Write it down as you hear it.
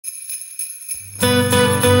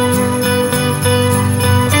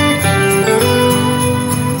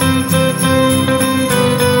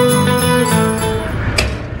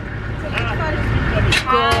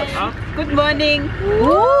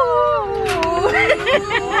morning.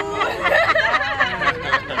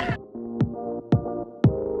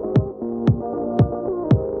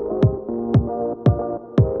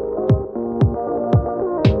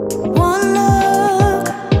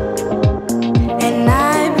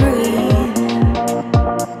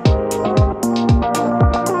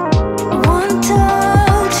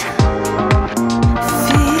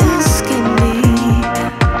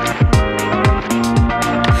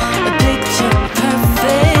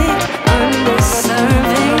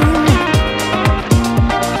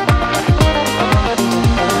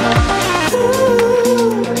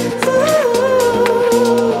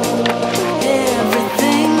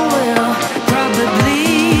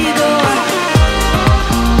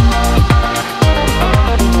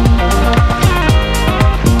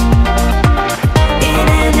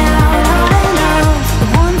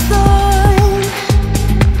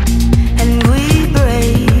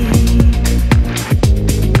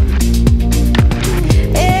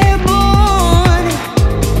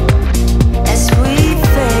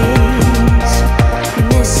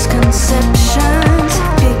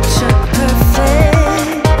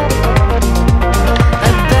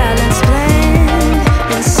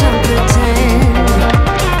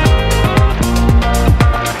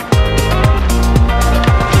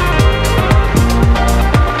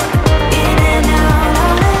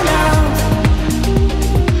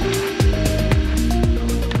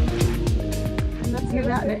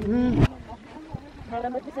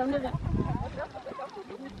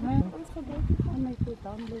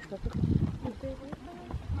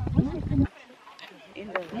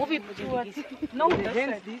 Move it towards. No,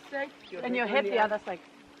 this side. And your head the other side.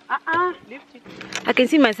 Lift it. I can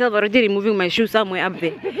see myself already removing my shoes somewhere up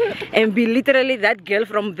there. And be literally that girl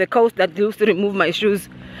from the coast that used to remove my shoes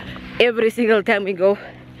every single time we go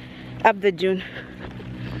up the dune.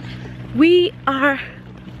 We are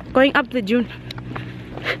going up the dune.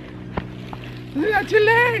 Look at your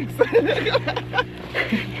legs!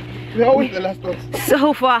 We're always the last ones.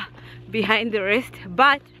 So far behind the rest,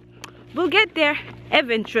 but we'll get there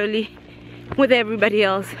eventually with everybody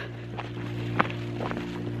else.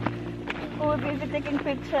 We'll be taking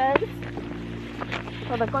pictures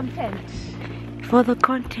for the content. For the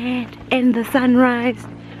content and the sunrise.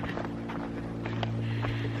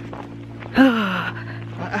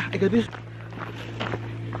 I got this.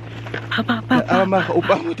 Papa.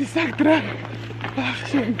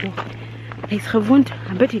 He's gewond.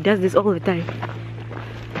 I bet he does this all the time.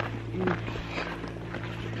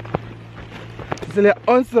 Zullen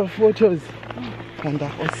onze foto's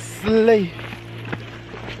vandaag ons slay.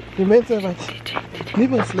 Die mensen wat niet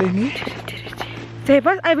meer slay niet. Say,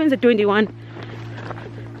 first Ivan's at 21.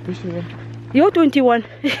 Which one? You're 21.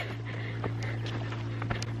 What is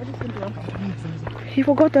 21? He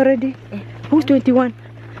forgot already. Who's 21?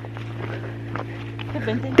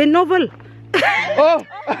 The novel. Oh!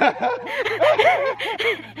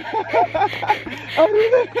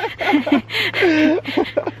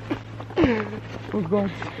 Oh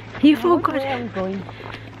God. He forgot. Where are we going?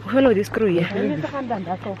 Follow this crew here.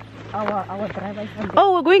 Our driver is on there.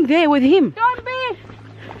 Oh, we're going there with him. Don't be!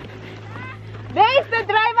 There is the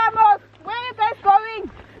driver, boss. Where are you guys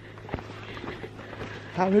going?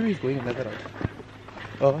 Maybe he's going another route.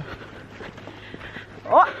 Oh.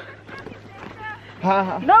 Oh,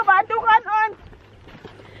 Ha. no, but you can on.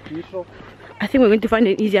 You sure? I think we're going to find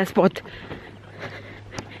an easier spot.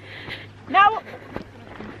 Now,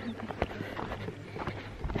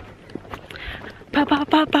 Papa.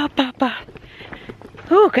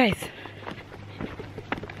 Oh, guys.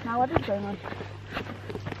 now what is going on?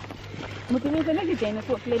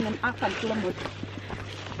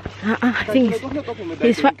 I think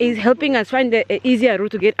he's helping us find the easier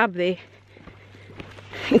route to get up there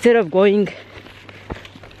instead of going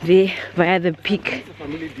there via the peak.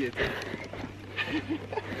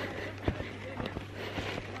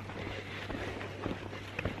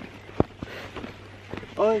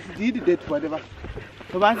 Oh, it's the dead whatever.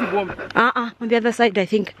 On the other side, I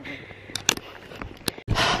think.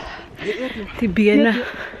 Tibiana.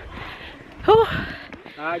 Oh.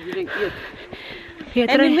 You didn't eat. Yeah,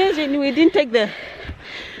 and imagine we didn't take the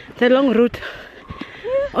long route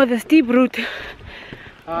or the steep route.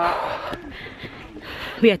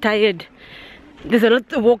 We are tired. There's a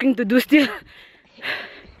lot of walking to do still.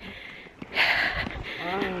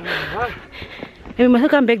 And we must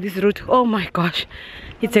come back this route. Oh my gosh,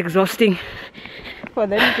 it's exhausting. for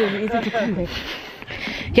them it will be easy to come back.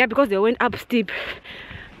 Yeah, because they went up steep.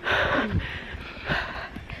 I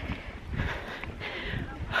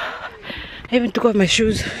even took off my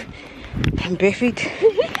shoes. I'm barefoot,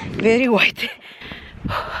 very white.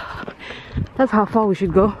 That's how far we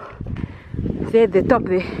should go. Stay at the top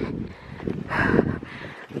there.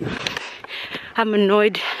 I'm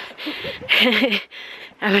annoyed.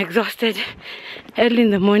 I'm exhausted. Early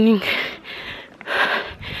in the morning.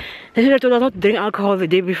 They should have told us not to drink alcohol the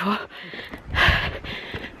day before.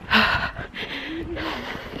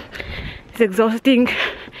 It's exhausting.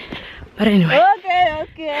 But anyway.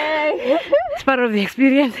 Okay. It's part of the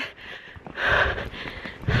experience.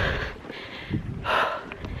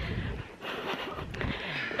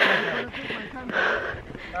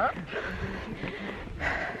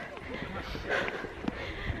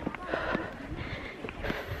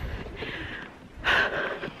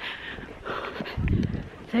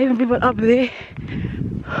 There are even people up there.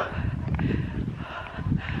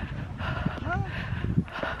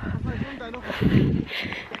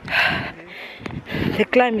 The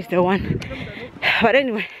climb is the one. But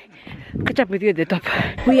anyway, catch up with you at the top.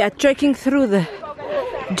 We are trekking through the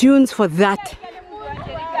dunes for that.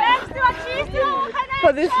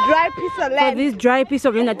 For this dry piece of land. For this dry piece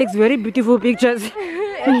of land that takes very beautiful pictures.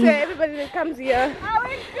 And everybody that comes here.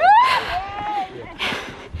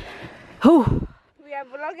 Oh. We are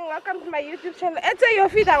vlogging. Welcome to my YouTube channel. Etta, your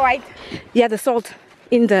feet are white. Yeah, the salt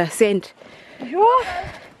in the sand. Sure.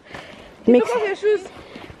 Makes... Look at your shoes.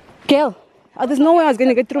 Girl, there's no way I was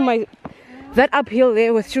gonna get through that uphill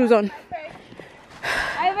there with shoes on.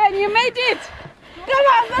 Ivan, you made it. Come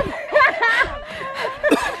on.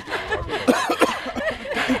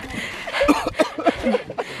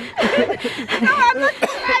 No, I'm not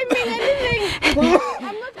climbing anything.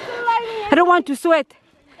 I'm not climbing. I don't want to sweat.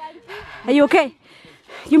 Are you okay?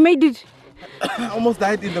 You made it. I almost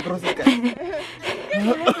died in the process, guys.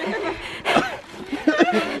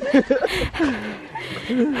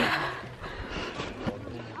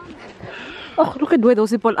 Oh, look at where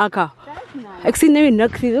those people are. That's nice. I've seen them in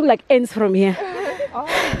Nuxie. They look like ants from here. Oh,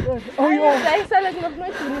 good. Oh, yeah.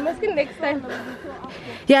 Next time.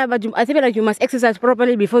 Yeah, but I feel like you must exercise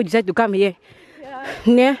properly before you decide to come here.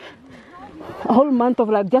 Yeah. A whole month of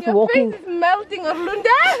like just Your walking. face is melting,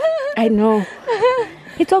 Orlunda. I know.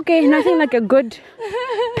 It's okay. Nothing like a good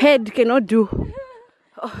ped cannot do.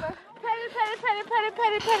 Oh.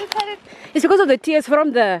 It's because of the tears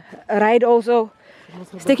from the ride also.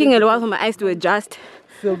 It's taking a while for my eyes to adjust.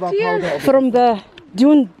 From the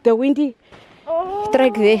dune, the windy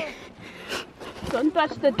track there. Don't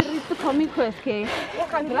touch the trees to come quick, okay? I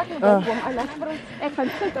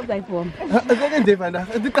can't sit up that bomb.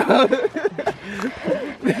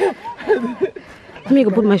 Let me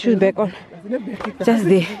go put my shoes back on. Just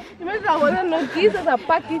there.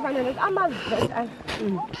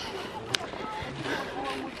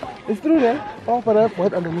 It's true, man. Oh, but I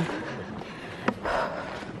put underneath.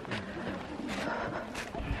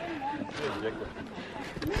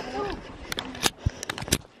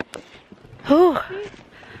 Oh,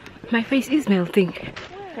 my face is melting.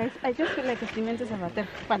 Guys, I just feel like a cement is a water.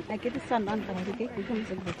 I get the sun on the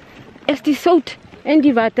It's the salt and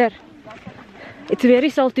the water. It's very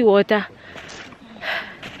salty water.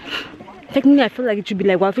 Technically, I feel like it should be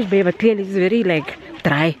like Wildfish Bay, but clearly it's very like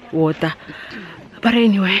dry water. But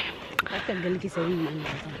anyway.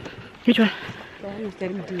 Which one?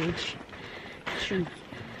 Shoes.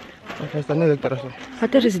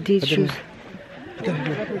 What is these shoes?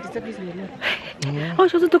 Oh,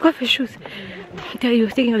 she also took off her shoes. I tell you,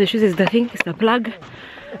 thinking of the shoes is the thing, it's the plug.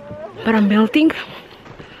 But I'm melting.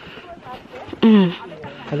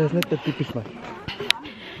 That's not the typical one.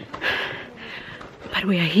 But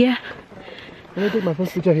we are here. Can I take my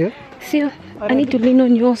first picture here? See, I need to lean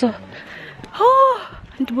on you also. Oh,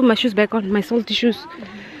 I need to put my shoes back on, my salty shoes.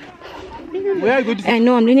 Where are you going to sit? I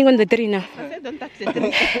know, I'm leaning on the tree now. I said don't touch the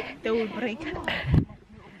tree. They will break.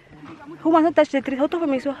 Who wants to touch the tree? How tough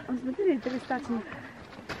am I so? The tree is touching.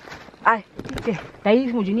 Ay, okay. That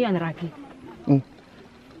is Mujini and Raki. How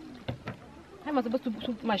am I supposed to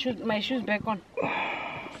put my shoes back on?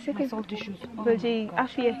 My salty shoes. Oh.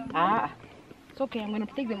 Ah, it's okay. I'm going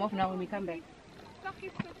to take them off now when we come back.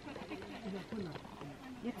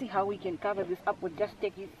 Let's see how we can cover this up with just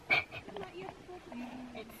take it.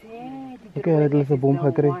 Okay, dat is een boom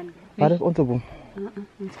gekregen. Waar is onze boom?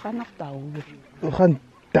 We gaan nog touwen. We gaan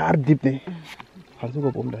daar diep nee. We gaan zoeken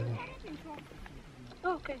op boom daar.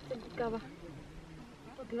 Oh, okay, it's a good cover.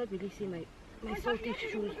 I cannot really see my salty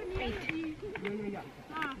shoes. Feet.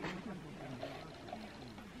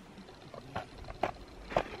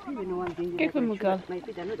 Kijk hoe ik al.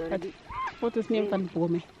 Wat is neem van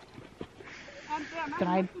bomen?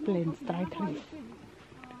 Dried plants, dried trees.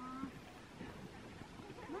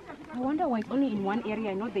 I wonder why it's only in one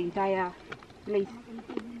area, not the entire place.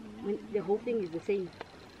 When the whole thing is the same.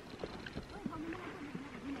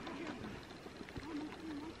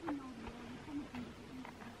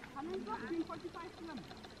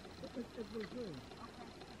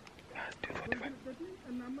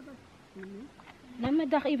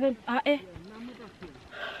 Namiddag even.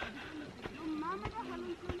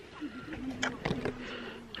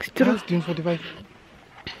 Just Dune 45.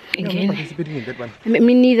 Again. Participating in that one.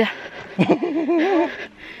 Me neither. Look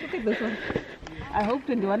at this one. I hope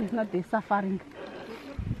 21 is not there suffering.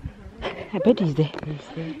 I bet he's there.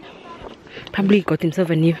 Probably got himself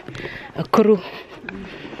a crew.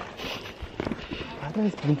 I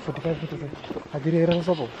think it's Dune 45 because I did it as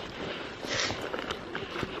well.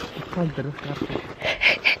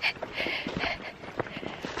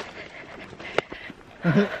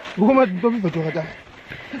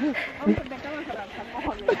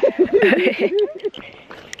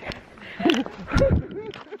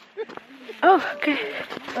 Oh, okay.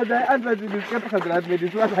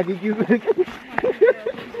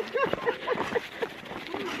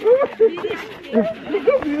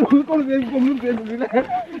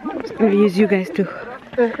 I'll use you guys too.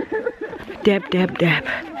 Dab, dab, dab.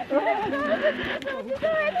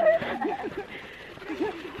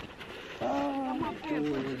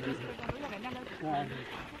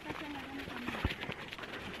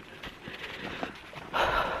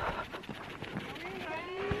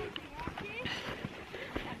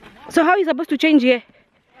 So how are you supposed to change here?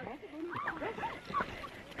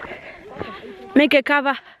 Make a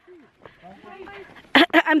cover.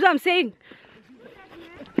 I'm saying.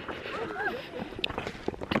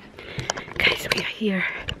 Guys, we are here.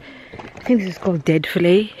 I think this is called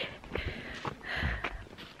deadvlei.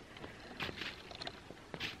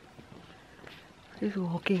 Just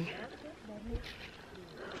walking.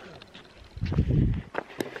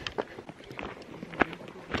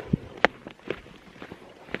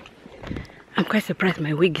 I'm quite surprised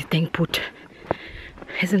my wig is staying put.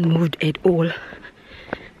 Hasn't moved at all.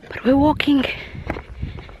 But we're walking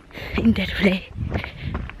in deadvlei.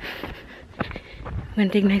 I'm gonna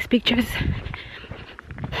take nice pictures.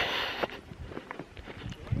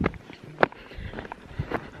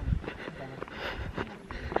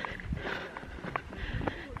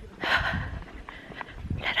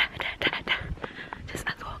 Just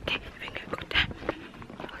us walking, having a good time.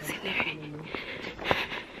 Scenery.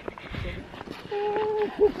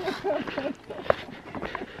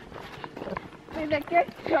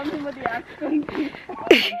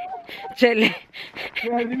 Jelly.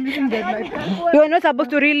 You were not supposed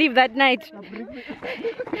to relive that night.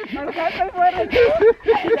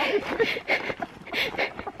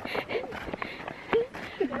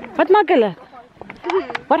 What Makala?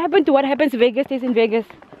 What happened to what happens in Vegas stays in Vegas?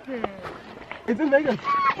 It's in Vegas.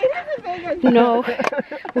 No.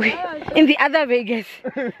 In the other Vegas.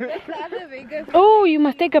 That's the other Vegas. Oh, you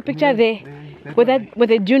must take a picture there. With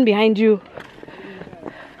the dune behind you.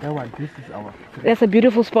 That one, this is our. That's a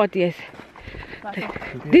beautiful spot, yes.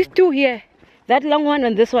 These two here. That long one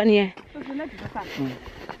and this one here.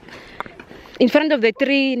 In front of the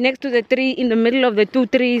tree, next to the tree, in the middle of the two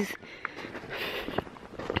trees.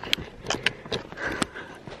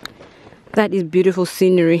 That is beautiful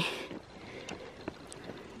scenery.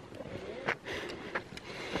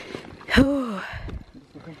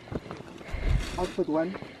 Output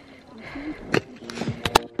one.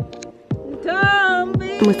 I'm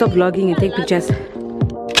gonna stop vlogging and take pictures.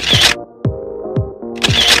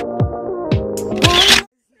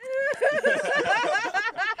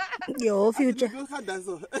 Your future.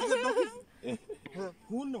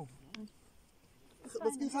 Who knows?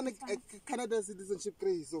 Canada citizenship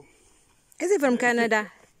crazy. So. Is it from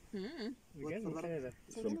Canada?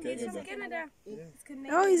 From Canada.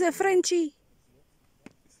 Oh, he's a Frenchie.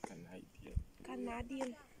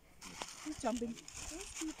 Canadian. He's jumping.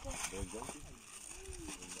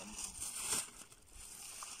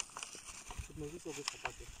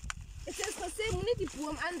 It says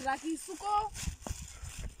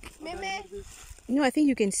No, I think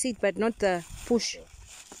you can sit, but not the push. You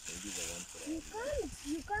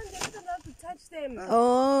can't, you're not allowed to touch them.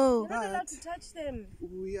 Oh. You're not allowed to touch them.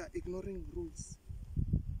 We are ignoring rules.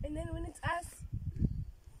 And then when it's us,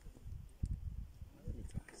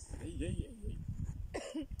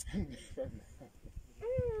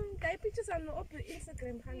 guy pictures on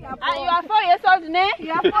Instagram. You are 4 years old, ne?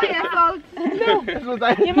 You are 4 years old.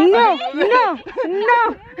 No.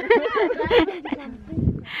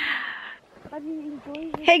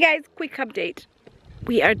 Hey guys, quick update.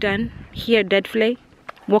 We are done here at deadvlei.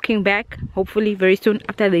 Walking back, hopefully very soon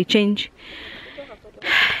after they change.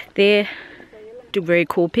 They took very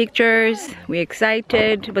cool pictures. We're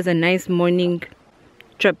excited. It was a nice morning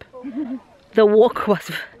trip. The walk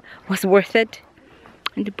was worth it.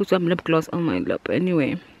 I need to put some lip gloss on my lip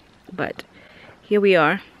anyway. But here we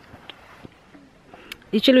are.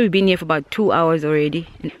 Literally, we've been here for about 2 hours already.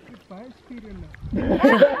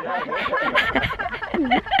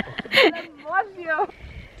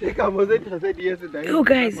 Oh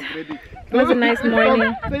guys, it was a nice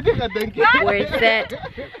morning. Worth it.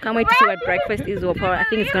 Can't wait to see what breakfast is. Or I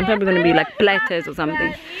think it's probably going to be like platters or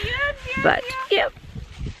something. But yeah,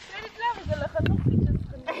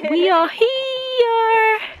 we are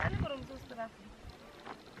here.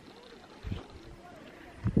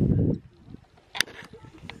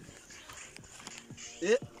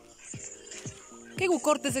 Que o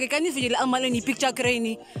corte se kan nie vir julle almal in die picture kry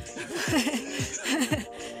nie.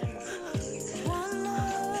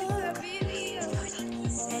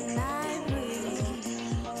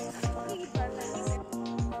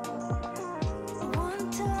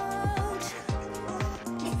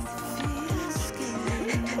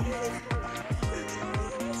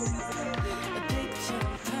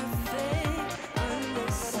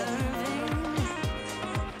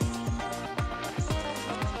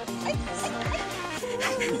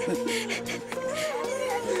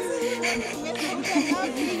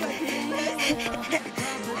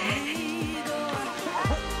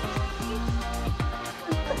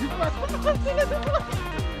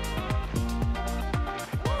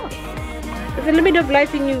 There's a little bit of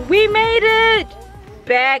life in you. We made it!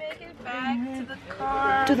 Back to the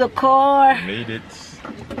car. To the car. Made it.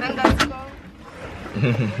 And let's go.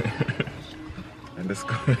 And let's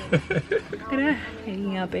go.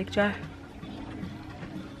 Taking a picture.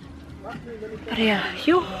 But yeah,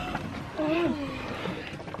 you.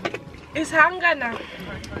 It's hunger now.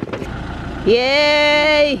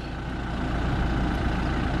 Yay!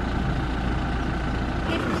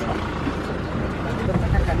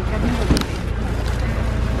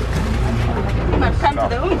 Come to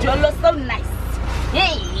the Ujolo, so nice.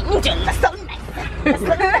 Hey, Ujolo, so nice.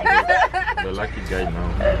 The lucky guy now.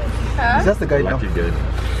 Huh? Is that the guy Lucky now? guy.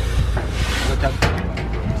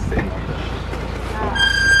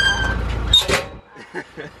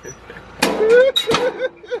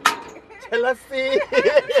 Jealousy.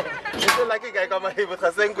 It's a lucky guy come here with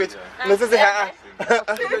a sandwich. Let's say,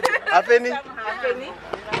 Afeni.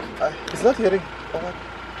 It's not hearing.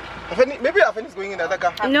 Afeni, maybe Afeni is going in the other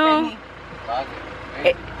car. No.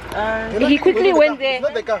 He quickly went there. It's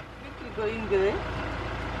not the car. Going there.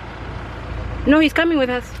 No, he's coming with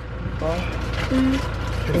us.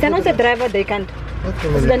 If they're not a driver, they can't.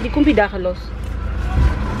 Because then they can't be los.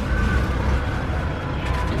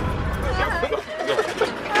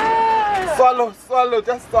 Swallow, swallow,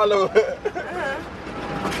 just swallow.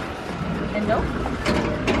 Hello?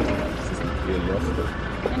 You lost it.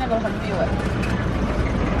 You're not going to view it.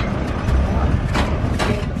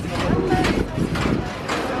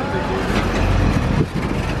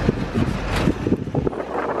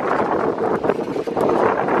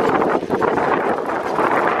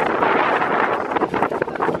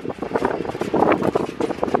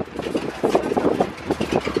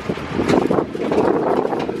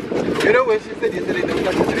 You know when she said yesterday the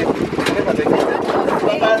black trip, never take it.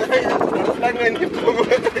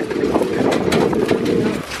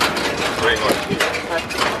 Very much.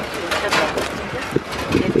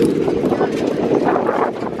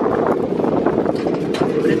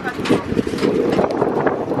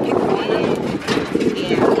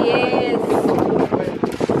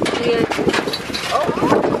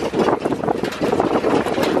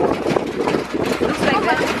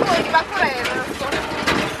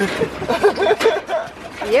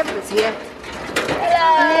 Yep, it's here.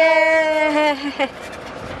 Yeah.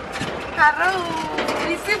 Hello.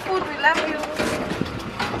 We see food, we love you.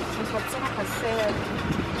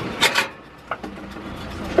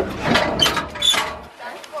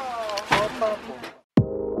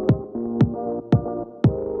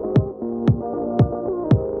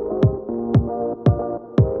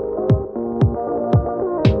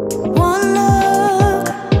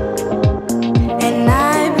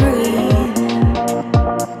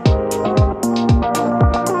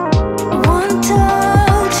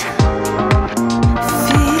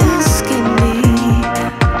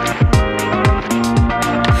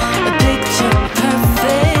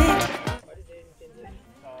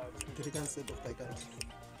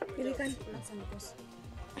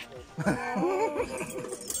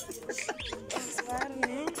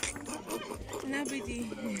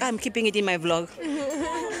 I'm keeping it in my vlog.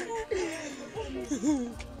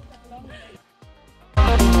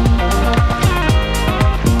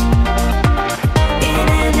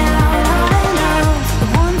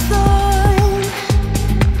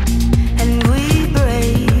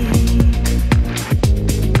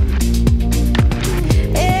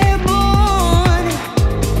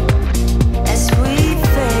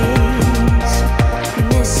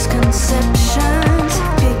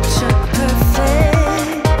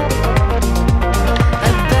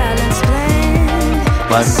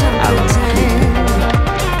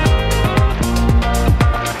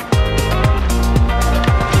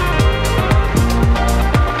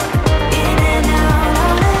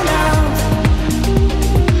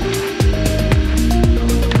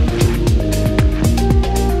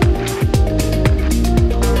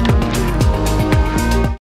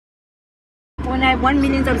 have 1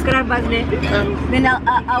 million subscribers, then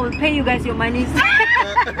I will pay you guys your monies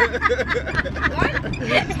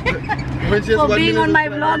for being on my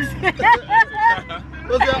vlogs.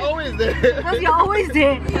 Because you're always there. Because you're always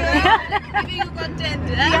there. Yeah, giving you content.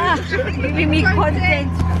 Yeah, giving me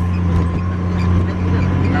content.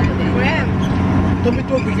 Don't be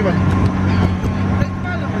too big, man.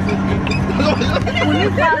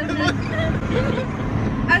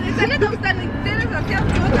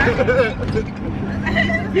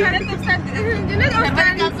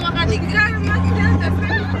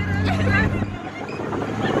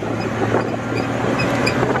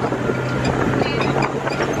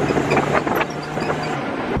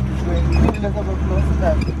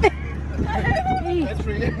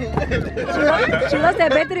 She lost her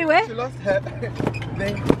battery where? She lost her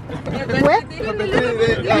thing. Where? Her battery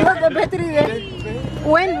there. She lost her battery there.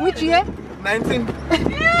 When? Which year? 1944.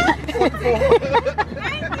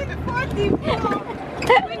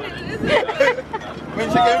 When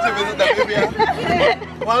she came to visit Namibia,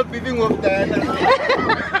 while beating with Diana,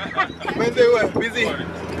 when they were busy,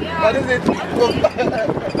 what is it?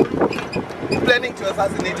 Planning to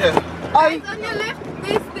assassinate her. On your left,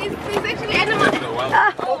 there's actually animals.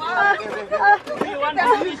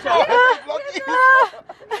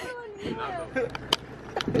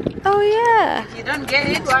 Oh yeah. You don't get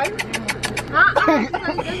it, right?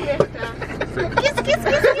 Kiss, kiss, kiss,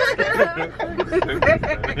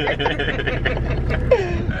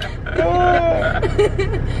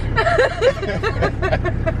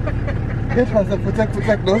 It has a protect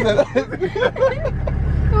nose.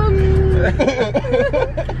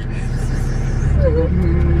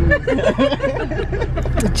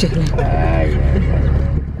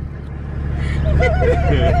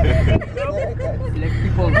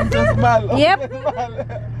 Just smile. Yep.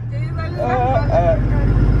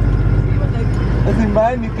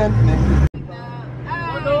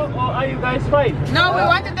 Are you guys fine? No, we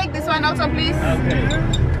want to take this one also, please. Okay.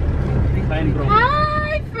 Fine, bro.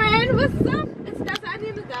 Hi, friend. What's up? It's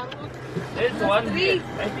Kasani Lugamo. There's one Three. here.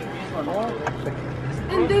 I think this one.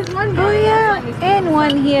 And there's one Oh yeah, and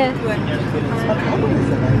one here.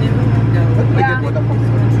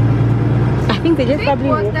 I think they just probably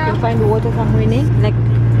walk and find water somewhere in it. Like,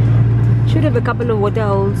 should have a couple of water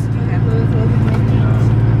holes.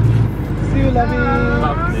 See you, Labi.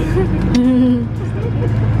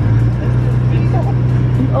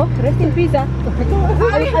 Oh, rest in peace. Are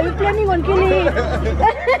you planning on killing it?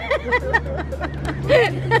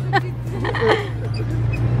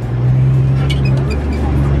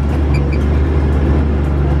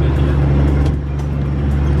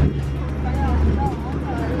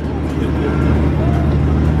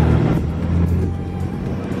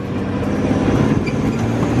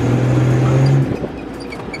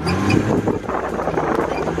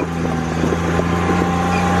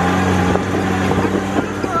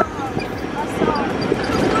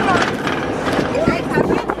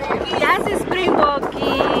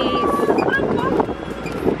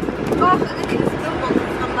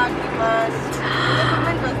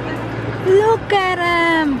 Look at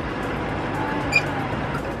him!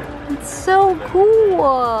 It's so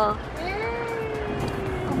cool!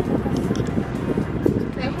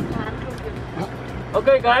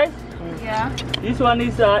 Okay, guys. Yeah. This one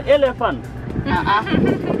is elephant.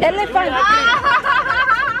 Elephant!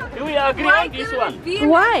 Do we agree on this one?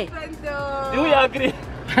 Why? Do we agree?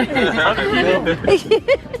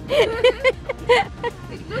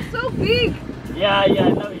 It looks so big. Yeah,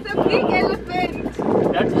 no, It's a big elephant.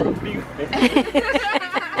 That's a big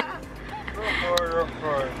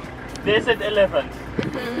desert elephant.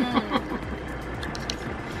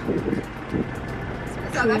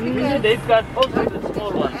 They've got also the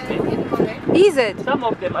small ones. Is it? Some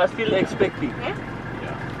of them are still expecting.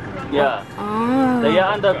 Yeah, Oh, they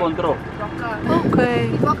are under control. okay.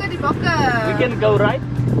 We can go right?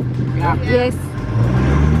 Yes.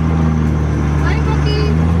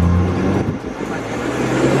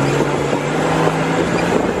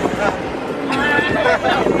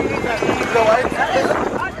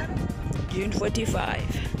 June 45.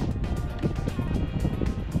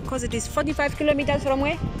 Because it is 45 kilometers from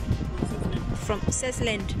where? From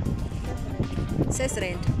Sesland.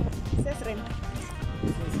 Sesrend.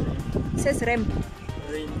 Sesrem.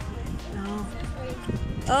 Oh.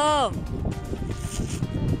 Oh.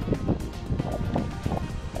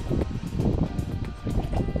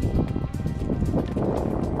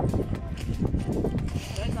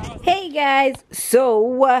 Hey guys,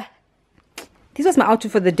 so this was my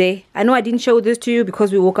outfit for the day. I know I didn't show this to you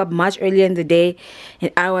because we woke up much earlier in the day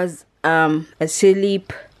and I was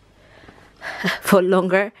asleep for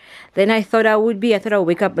longer than I thought I would be. I thought I would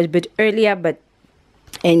wake up a bit earlier, but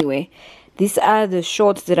Anyway, these are the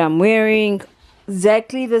shorts that I'm wearing,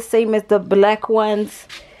 exactly the same as the black ones,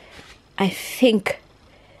 I think.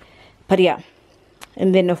 But yeah,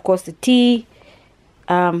 and then of course the tee.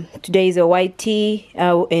 Today is a white tee,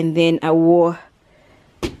 and then I wore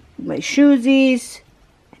my shoesies.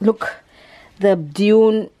 Look, the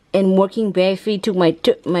Dune and working bare feet. Took my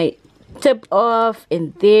tip off,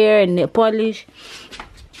 and there, and nail polish,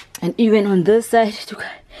 and even on this side took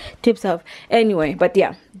tips off. Anyway, but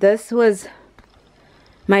yeah, this was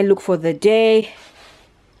my look for the day.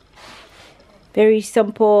 Very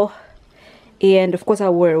simple. And of course I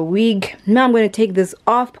wore a wig. Now I'm going to take this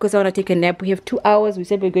off because I want to take a nap. We have 2 hours. We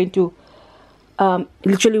said we're going to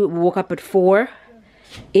literally woke up at 4,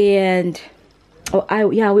 and we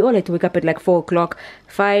all had to wake up at like 4 o'clock.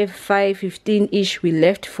 5:15 ish we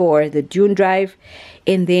left for the Dune drive,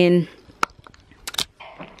 and then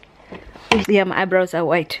yeah, my eyebrows are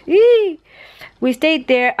white. Eee! We stayed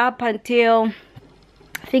there up until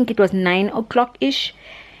I think it was 9 o'clock ish,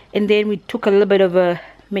 and then we took a little bit of a,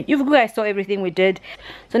 you guys saw everything we did.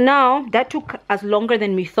 So now that took us longer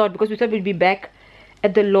than we thought, because we thought we'd be back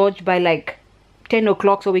at the lodge by like 10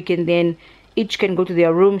 o'clock, so we can then each can go to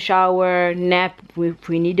their room, shower, nap if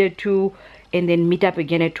we needed to, and then meet up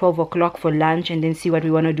again at 12 o'clock for lunch, and then see what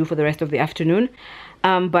we want to do for the rest of the afternoon.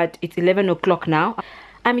 But it's 11 o'clock now.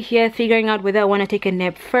 I'm here figuring out whether I want to take a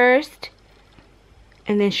nap first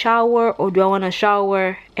and then shower, or do I want to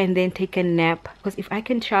shower and then take a nap? Because if I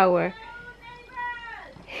can shower...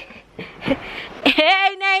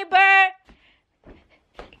 Hey neighbor,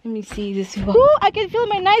 let me see this. Ooh, I can feel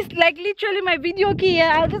my nice, like literally my video key here.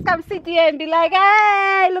 I'll just come sit here and be like,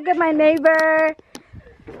 hey, look at my neighbor.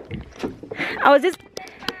 I was just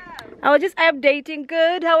updating.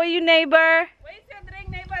 Good, how are you, neighbor? Where's your drink,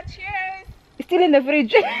 neighbor? Cheers. It's still in the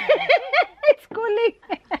fridge. It's cooling.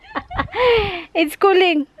 It's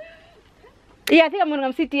cooling. Yeah, I think I'm gonna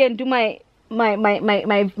come sit here and do my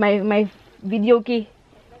video key.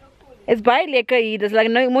 It's by lekker. There's like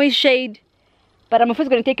no more shade, but I'm first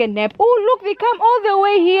gonna take a nap. Oh look, they come all the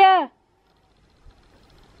way here.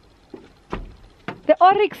 The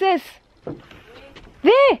oryxes.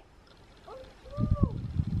 There.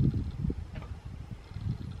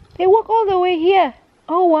 They walk all the way here.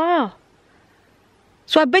 Oh wow.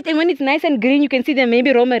 So I bet, and when it's nice and green, you can see them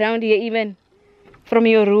maybe roam around here even from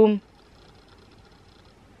your room.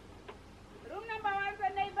 Room number 1 for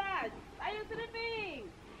neighbors. Are you sleeping?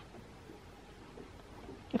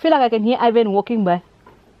 I feel like I can hear Ivan walking by.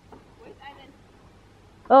 Where's Ivan?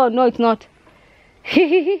 Oh no, it's not.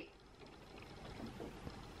 Room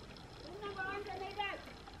number 1 for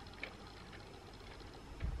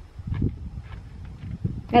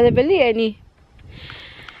neighbors.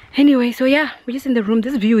 Anyway, so yeah, we're just in the room.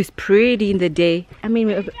 This view is pretty in the day. I mean,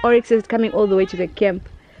 we have oryxes coming all the way to the camp.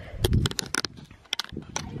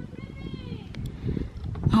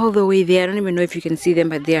 All the way there. I don't even know if you can see them,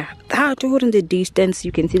 but they're out in the distance.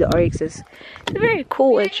 You can see the oryxes. It's very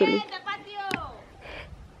cool, actually.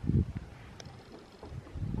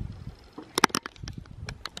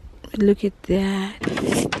 Look at that.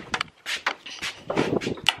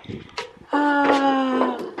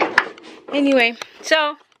 Anyway,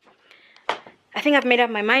 so I think I've made up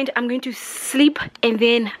my mind. I'm going to sleep, and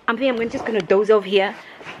then I'm just gonna doze off here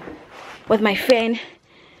with my fan,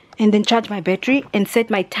 and then charge my battery and set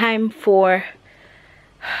my time for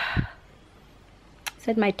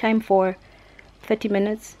 30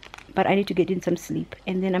 minutes. But I need to get in some sleep,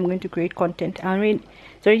 and then I'm going to create content.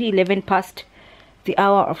 It's already 11 past the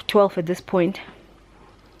hour of 12 at this point.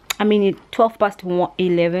 I mean, it's 12 past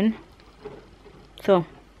 11. So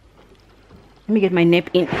let me get my nap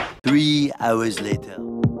in. 3 hours later.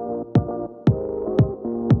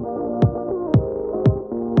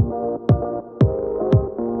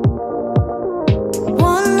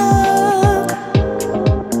 One look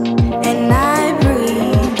and I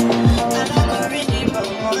breathe.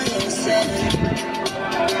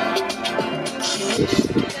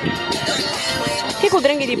 Fico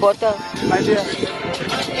drink di bottle.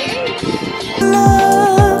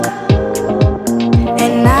 Look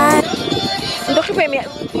and I. Look at me,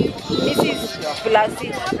 Mrs. Blasi.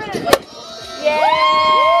 Yay!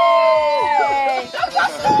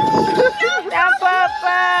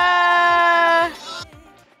 Papa!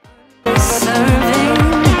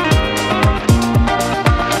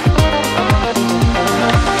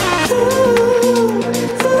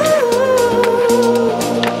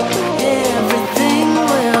 Everything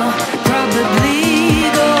will probably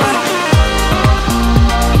go.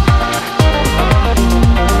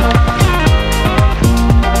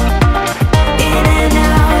 In and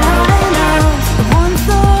out of one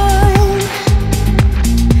thought.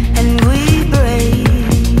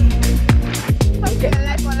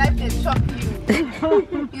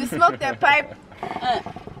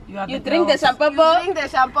 the shampoo. Drink the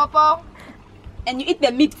shampoo. And you eat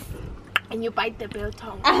the meat. And you bite the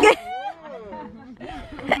biltong.